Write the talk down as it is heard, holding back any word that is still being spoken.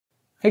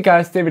Hey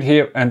guys, David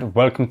here and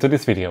welcome to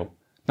this video.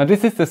 Now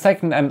this is the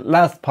second and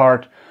last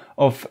part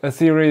of a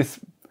series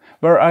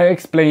where I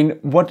explain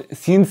what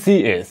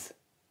CNC is.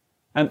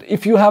 And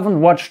if you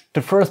haven't watched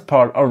the first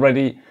part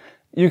already,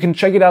 you can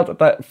check it out at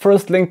the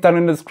first link down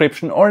in the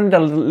description or in the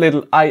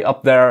little eye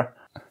up there.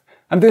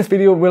 And this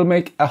video will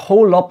make a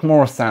whole lot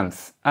more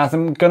sense, as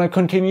I'm gonna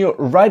continue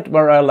right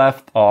where I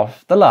left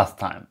off the last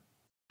time.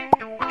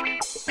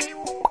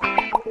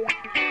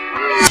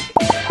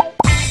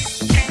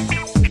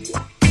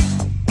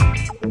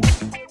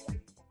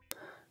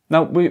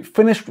 Now we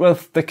finished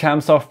with the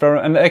CAM software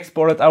and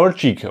exported our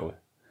G-code.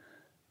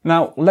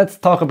 Now let's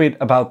talk a bit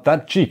about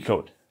that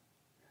G-code.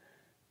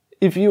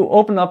 If you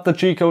open up the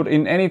G-code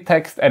in any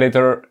text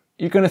editor,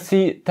 you're gonna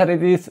see that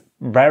it is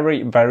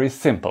very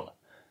simple.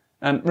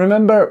 And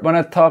remember when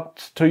I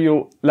talked to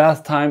you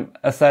last time,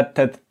 I said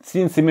that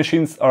CNC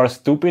machines are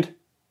stupid?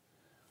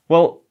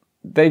 Well,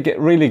 they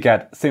really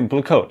get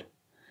simple code.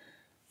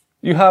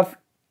 You have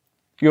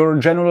your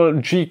general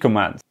G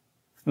commands.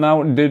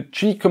 Now the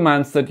G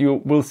commands that you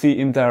will see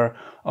in there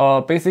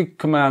are basic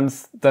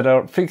commands that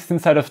are fixed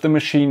inside of the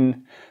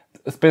machine,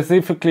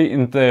 specifically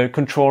in the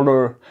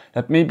controller,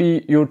 that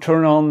maybe you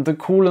turn on the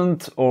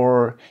coolant,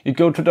 or you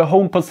go to the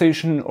home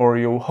position, or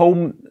you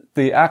home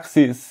the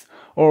axis,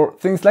 or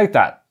things like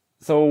that.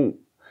 So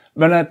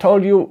when I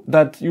told you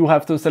that you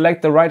have to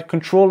select the right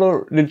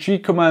controller, the G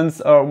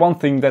commands are one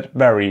thing that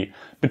vary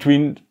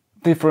between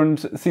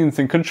different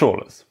CNC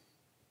controllers.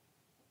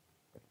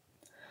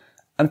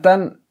 And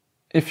then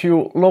if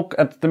you look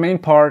at the main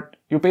part,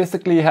 you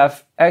basically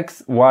have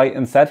X, Y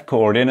and Z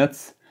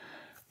coordinates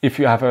if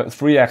you have a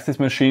 3-axis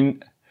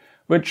machine,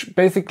 which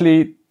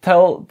basically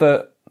tell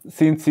the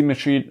CNC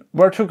machine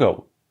where to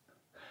go.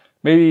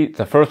 Maybe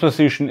the first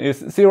position is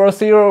 0,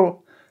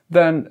 0,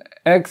 then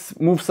X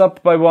moves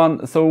up by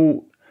 1,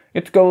 so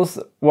it goes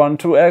 1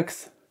 to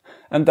X,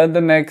 and then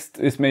the next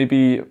is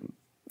maybe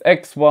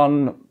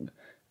X1,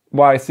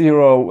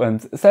 Y0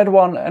 and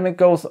Z1, and it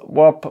goes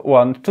up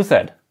 1 to Z.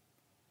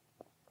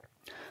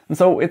 And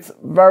so it's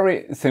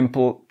very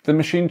simple. The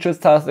machine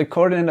just has a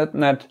coordinate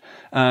net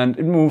and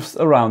it moves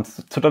around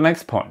to the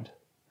next point.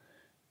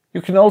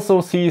 You can also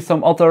see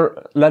some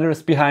other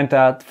letters behind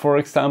that. For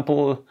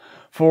example,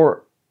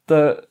 for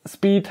the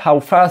speed, how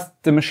fast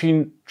the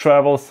machine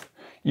travels,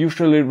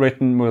 usually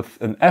written with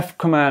an F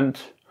command,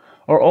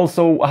 or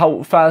also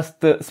how fast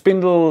the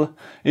spindle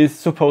is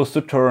supposed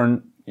to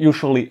turn,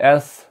 usually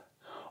S,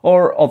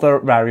 or other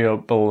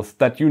variables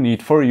that you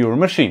need for your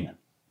machine.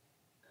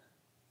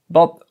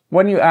 But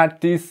when you add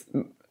these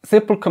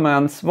simple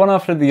commands one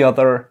after the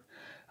other,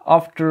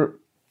 after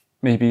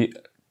maybe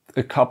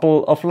a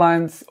couple of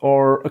lines,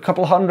 or a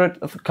couple hundred,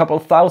 a couple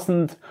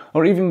thousand,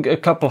 or even a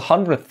couple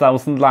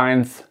 100,000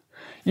 lines,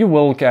 you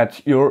will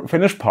get your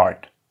finished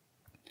part.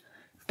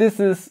 This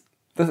is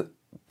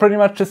pretty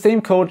much the same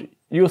code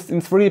used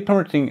in 3D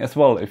printing as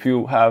well, if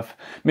you have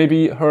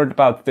maybe heard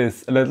about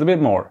this a little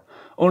bit more.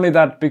 Only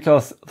that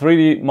because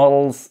 3D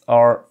models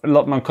are a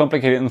lot more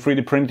complicated in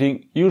 3D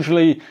printing,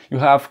 usually you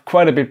have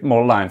quite a bit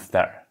more lines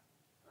there.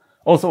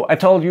 Also, I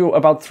told you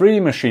about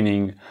 3D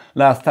machining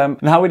last time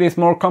and how it is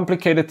more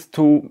complicated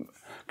to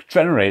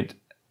generate.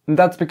 And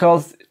that's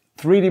because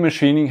 3D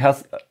machining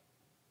has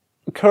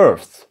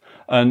curves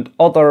and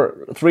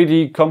other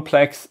 3D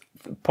complex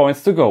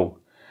points to go.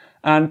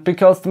 And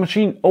because the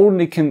machine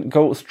only can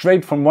go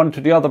straight from one to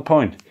the other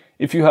point,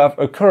 if you have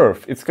a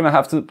curve, it's gonna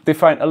have to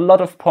define a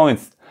lot of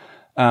points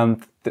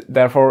and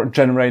therefore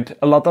generate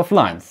a lot of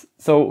lines.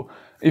 So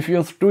if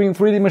you're doing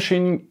 3D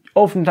machining,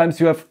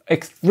 oftentimes you have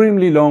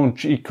extremely long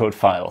G-code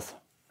files.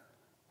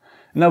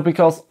 Now,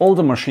 because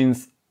older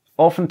machines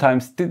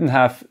oftentimes didn't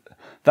have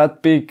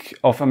that big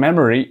of a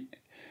memory,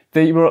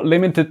 they were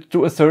limited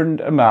to a certain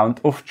amount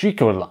of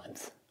G-code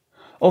lines.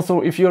 Also,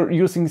 if you're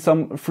using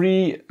some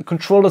free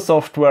controller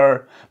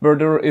software where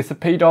there is a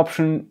paid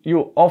option,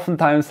 you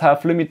oftentimes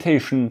have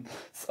limitations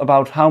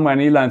about how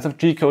many lines of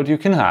G-code you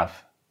can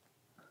have.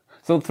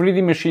 So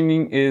 3D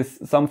machining is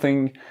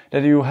something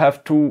that you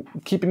have to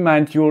keep in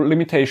mind, your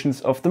limitations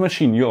of the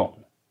machine you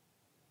own.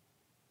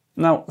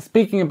 Now,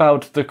 speaking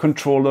about the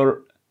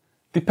controller,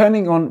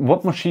 depending on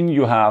what machine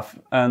you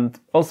have and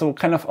also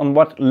kind of on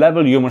what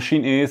level your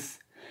machine is,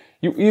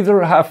 you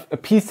either have a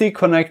PC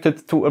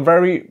connected to a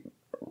very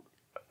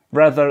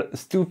rather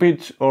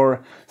stupid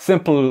or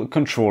simple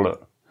controller.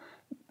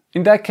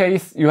 In that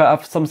case, you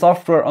have some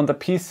software on the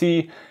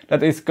PC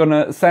that is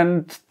gonna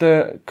send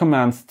the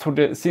commands to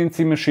the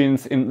CNC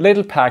machines in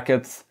little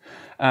packets,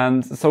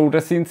 and so the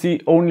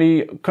CNC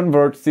only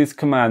converts these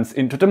commands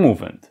into the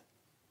movement.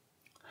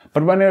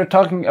 But when you're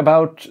talking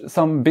about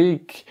some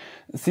big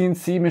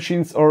CNC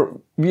machines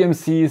or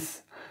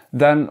VMCs,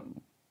 then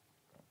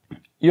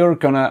you're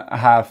gonna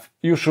have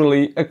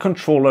usually a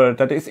controller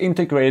that is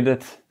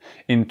integrated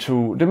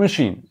into the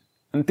machine.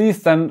 And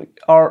these then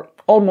are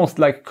almost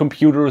like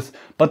computers,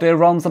 but they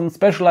run some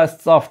specialized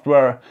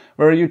software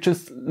where you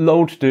just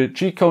load the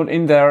G-code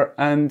in there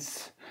and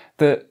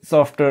the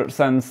software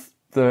sends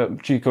the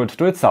G-code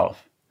to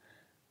itself.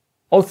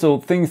 Also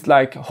things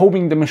like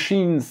homing the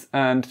machines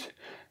and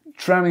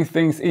jamming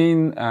things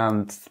in,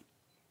 and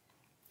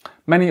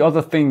many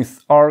other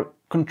things are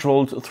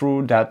controlled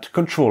through that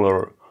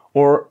controller,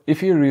 or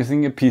if you're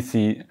using a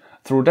PC,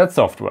 through that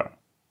software.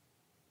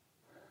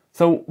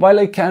 So while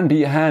it can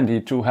be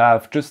handy to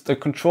have just a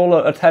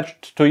controller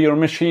attached to your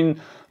machine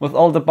with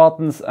all the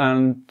buttons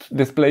and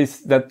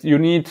displays that you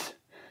need,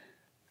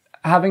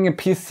 having a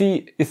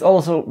PC is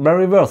also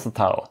very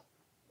versatile,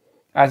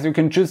 as you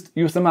can just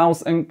use a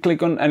mouse and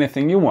click on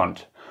anything you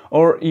want,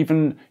 or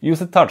even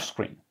use a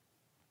touchscreen.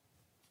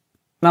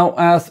 Now,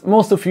 as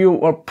most of you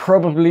are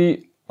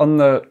probably on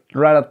a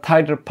rather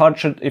tighter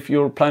budget if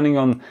you're planning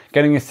on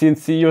getting a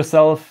CNC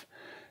yourself,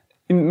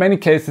 in many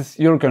cases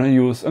you're gonna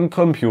use a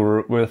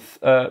computer with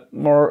a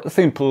more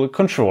simple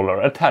controller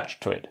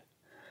attached to it.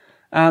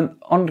 And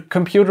on the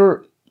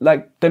computer,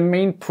 like, the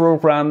main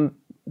program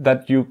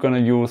that you're gonna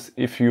use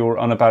if you're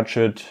on a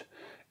budget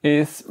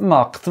is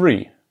Mach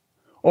 3.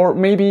 Or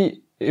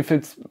maybe if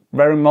it's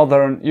very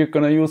modern, you're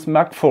gonna use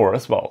Mach 4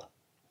 as well.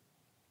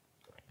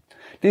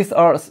 This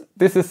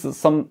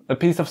is a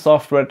piece of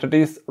software that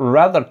is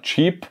rather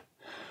cheap,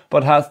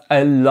 but has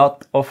a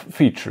lot of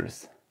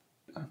features.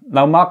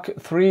 Now, Mach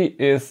 3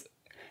 is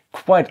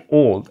quite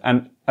old,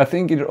 and I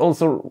think it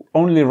also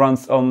only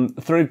runs on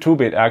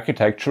 32-bit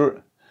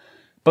architecture,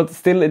 but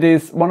still it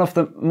is one of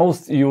the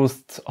most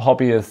used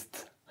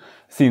hobbyist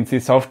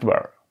CNC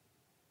software.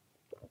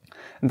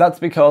 And that's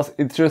because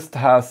it just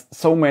has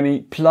so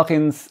many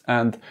plugins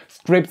and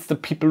scripts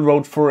that people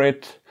wrote for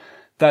it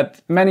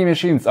that many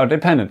machines are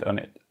dependent on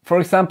it. For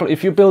example,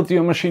 if you build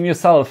your machine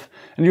yourself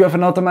and you have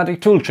an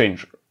automatic tool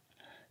changer,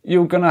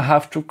 you're gonna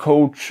have to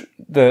code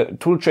the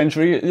tool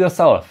changer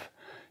yourself,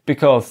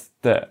 because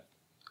the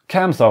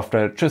CAM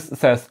software just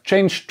says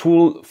change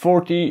tool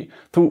 40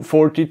 to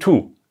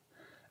 42.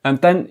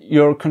 And then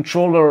your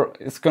controller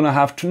is gonna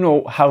have to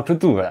know how to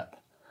do that.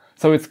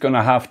 So it's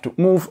gonna have to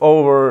move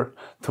over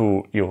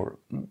to your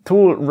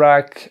tool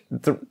rack,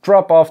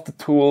 drop off the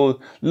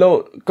tool,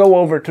 go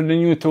over to the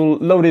new tool,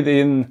 load it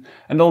in,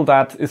 and all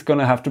that is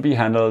gonna have to be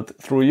handled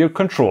through your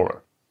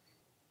controller.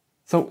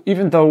 So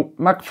even though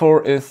Mach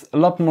 4 is a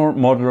lot more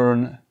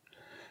modern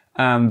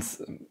and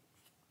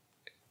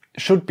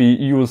should be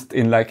used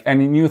in like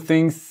any new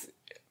things,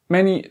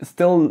 many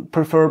still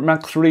prefer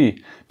Mach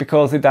 3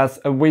 because it has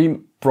a way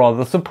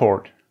broader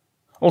support.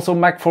 Also,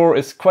 Mach 4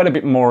 is quite a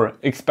bit more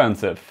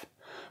expensive,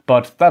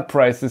 but that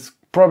price is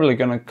probably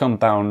gonna come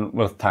down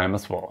with time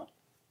as well.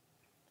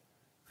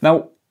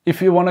 Now,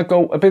 if you wanna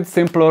go a bit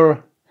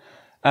simpler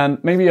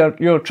and maybe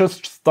you're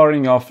just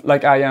starting off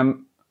like I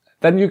am,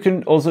 then you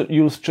can also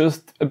use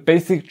just a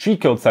basic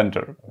GCode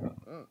center.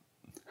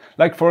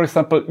 Like, for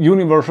example,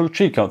 Universal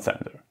GCode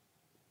Center.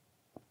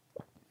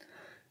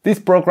 These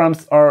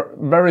programs are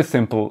very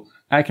simple.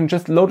 I can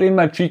just load in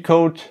my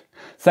GCode,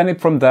 send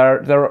it from there.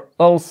 There are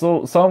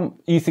also some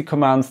easy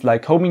commands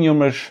like homing your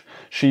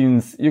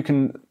machines. You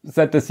can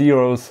set the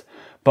zeros,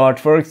 but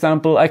for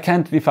example, I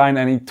can't define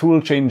any tool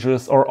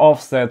changes or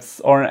offsets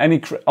or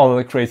any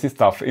other crazy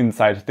stuff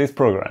inside this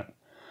program.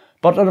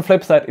 But on the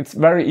flip side, it's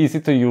very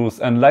easy to use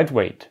and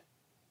lightweight.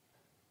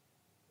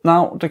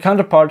 Now, the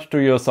counterpart to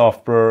your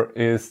software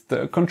is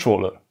the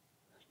controller.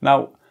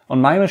 Now, on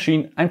my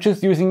machine, I'm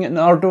just using an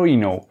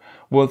Arduino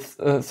with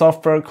a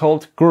software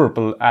called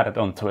Gerbil added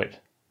onto it.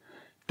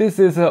 This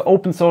is an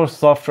open source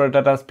software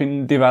that has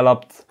been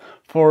developed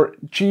for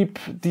cheap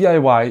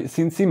DIY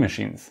CNC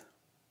machines.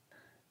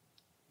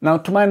 Now,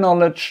 to my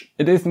knowledge,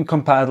 it isn't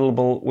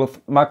compatible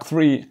with Mach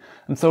 3,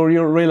 and so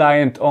you're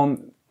reliant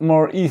on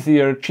more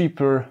easier,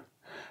 cheaper,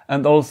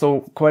 and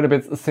also quite a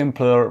bit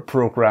simpler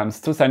programs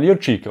to send your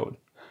G-code.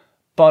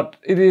 But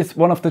it is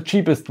one of the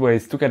cheapest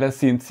ways to get a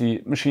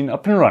CNC machine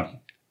up and running.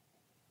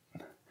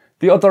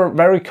 The other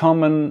very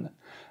common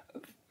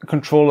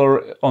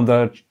controller on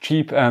the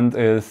cheap end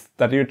is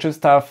that you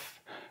just have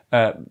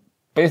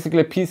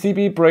basically a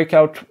PCB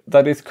breakout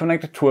that is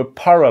connected to a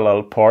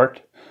parallel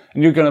port,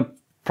 and you're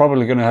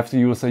probably gonna have to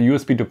use a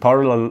USB to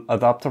parallel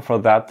adapter for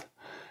that.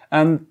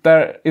 And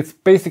it's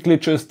basically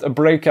just a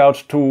breakout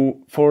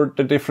for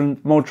the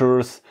different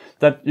motors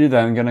that you're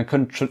then gonna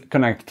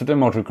connect to the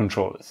motor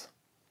controllers.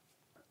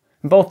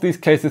 In both these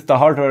cases, the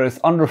hardware is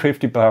under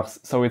 $50,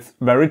 so it's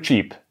very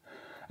cheap,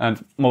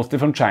 and mostly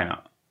from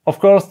China. Of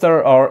course,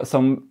 there are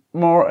some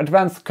more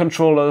advanced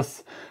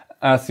controllers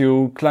as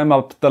you climb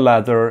up the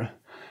ladder,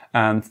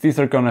 and these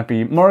are gonna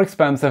be more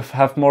expensive,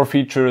 have more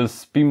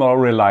features, be more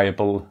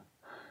reliable.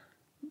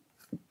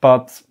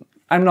 But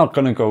I'm not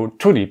gonna go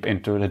too deep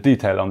into the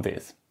detail on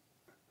this.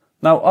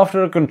 Now,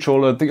 after a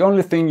controller, the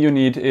only thing you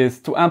need is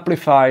to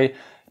amplify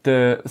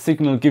the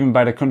signal given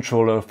by the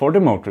controller for the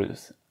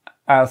motors,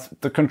 as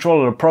the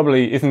controller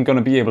probably isn't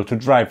gonna be able to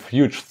drive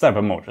huge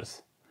servo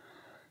motors.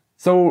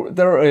 So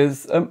there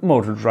is a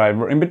motor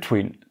driver in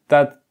between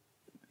that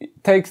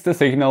takes the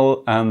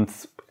signal and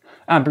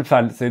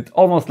amplifies it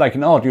almost like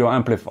an audio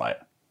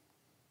amplifier.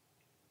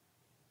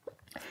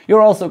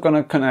 You're also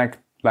gonna connect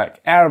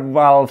like air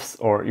valves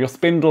or your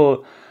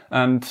spindle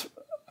and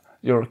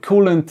your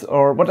coolant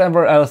or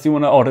whatever else you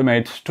want to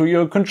automate to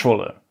your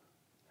controller.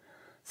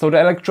 so the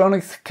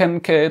electronics can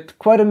get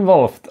quite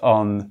involved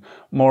on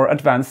more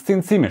advanced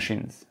CNC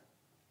machines.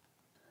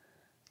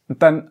 And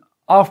then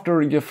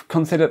after you've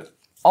considered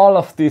all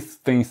of these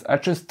things I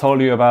just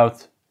told you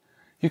about,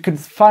 you can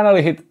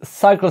finally hit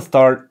cycle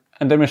start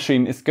and the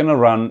machine is gonna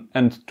run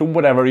and do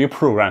whatever you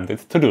programmed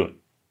it to do.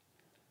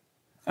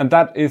 And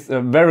that is a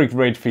very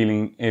great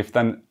feeling if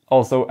then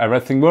also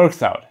everything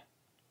works out.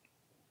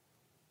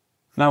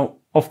 Now,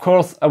 of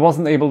course, I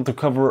wasn't able to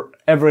cover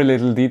every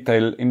little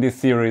detail in this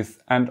series,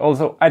 and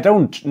also I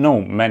don't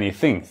know many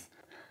things.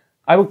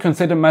 I would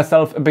consider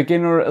myself a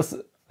beginner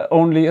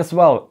only as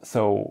well,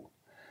 so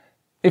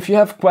if you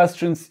have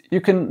questions, you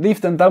can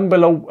leave them down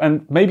below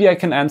and maybe I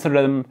can answer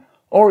them,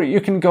 or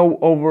you can go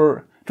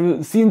over to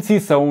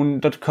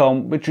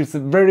cnczone.com, which is a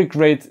very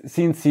great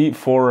CNC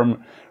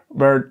forum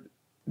where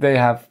they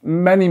have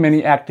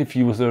many active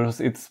users.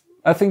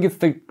 I think it's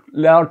the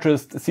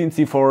largest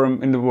CNC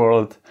forum in the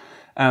world,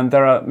 and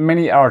there are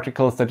many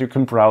articles that you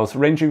can browse,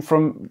 ranging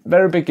from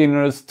very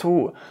beginners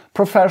to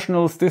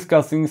professionals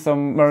discussing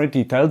some very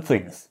detailed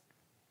things.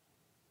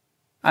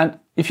 And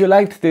if you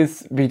liked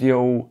this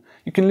video,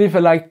 you can leave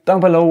a like down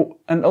below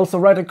and also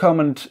write a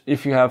comment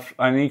if you have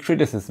any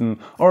criticism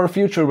or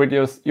future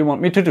videos you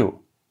want me to do.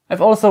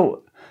 I've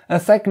also a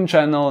second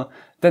channel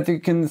that you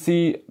can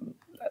see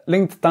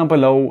linked down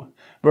below,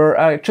 where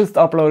I just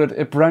uploaded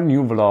a brand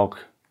new vlog.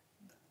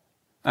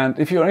 And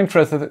if you're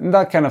interested in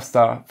that kind of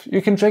stuff,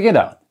 you can check it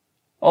out.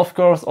 Of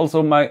course,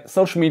 also my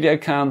social media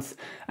accounts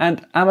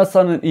and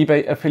Amazon and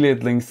eBay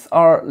affiliate links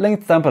are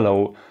linked down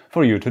below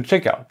for you to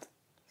check out.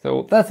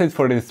 So that's it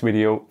for this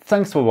video.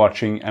 Thanks for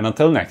watching and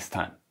until next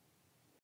time.